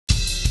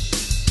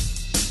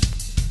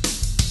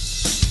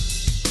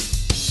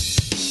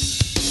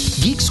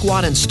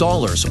Squad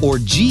installers, or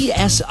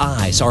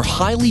GSIs, are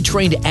highly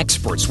trained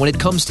experts when it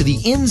comes to the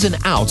ins and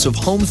outs of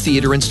home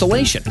theater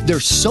installation. They're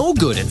so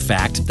good, in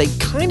fact, they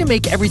kind of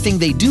make everything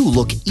they do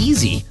look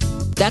easy.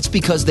 That's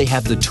because they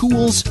have the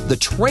tools, the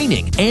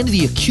training, and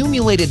the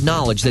accumulated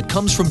knowledge that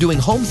comes from doing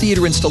home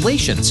theater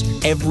installations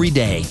every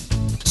day.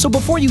 So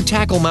before you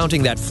tackle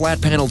mounting that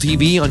flat panel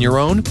TV on your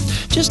own,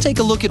 just take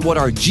a look at what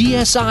our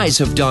GSIs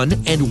have done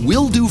and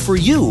will do for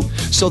you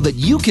so that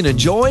you can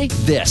enjoy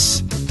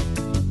this.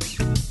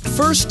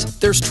 First,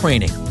 there's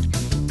training.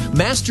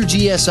 Master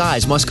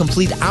GSIs must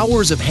complete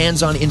hours of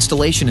hands-on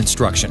installation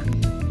instruction.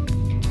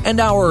 And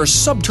our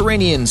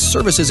Subterranean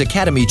Services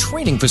Academy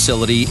training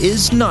facility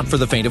is not for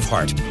the faint of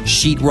heart.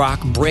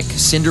 Sheetrock, brick,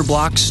 cinder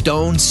block,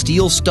 stone,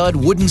 steel stud,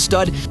 wooden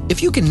stud,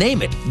 if you can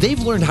name it, they've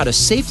learned how to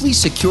safely,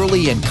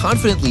 securely, and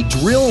confidently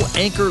drill,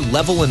 anchor,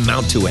 level, and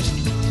mount to it.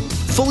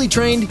 Fully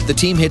trained, the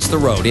team hits the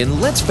road in,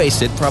 let's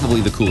face it,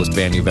 probably the coolest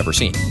van you've ever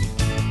seen.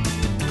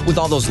 With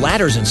all those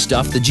ladders and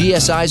stuff, the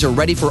GSIs are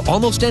ready for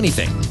almost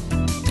anything,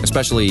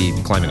 especially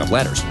climbing up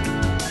ladders.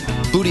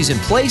 Booties in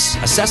place,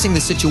 assessing the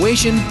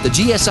situation, the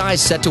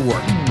GSI's set to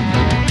work.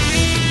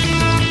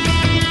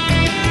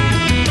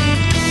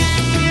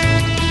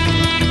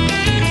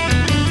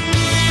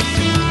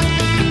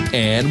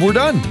 And we're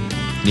done.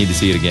 Need to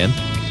see it again?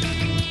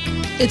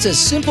 It's as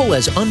simple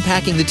as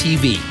unpacking the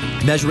TV,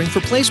 measuring for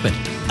placement,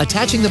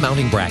 attaching the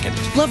mounting bracket,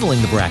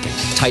 leveling the bracket,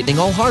 tightening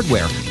all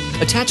hardware,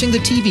 attaching the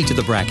TV to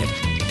the bracket,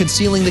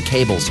 concealing the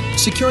cables,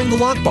 securing the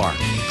lock bar,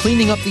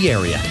 cleaning up the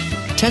area,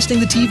 testing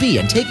the TV,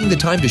 and taking the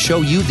time to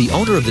show you, the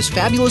owner of this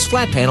fabulous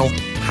flat panel,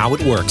 how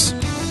it works.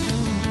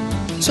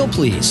 So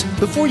please,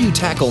 before you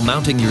tackle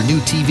mounting your new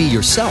TV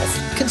yourself,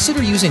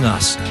 consider using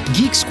us.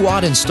 Geek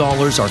Squad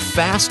installers are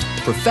fast,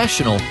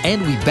 professional,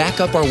 and we back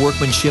up our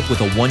workmanship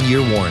with a 1-year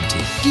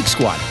warranty. Geek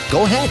Squad,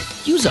 go ahead,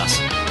 use us.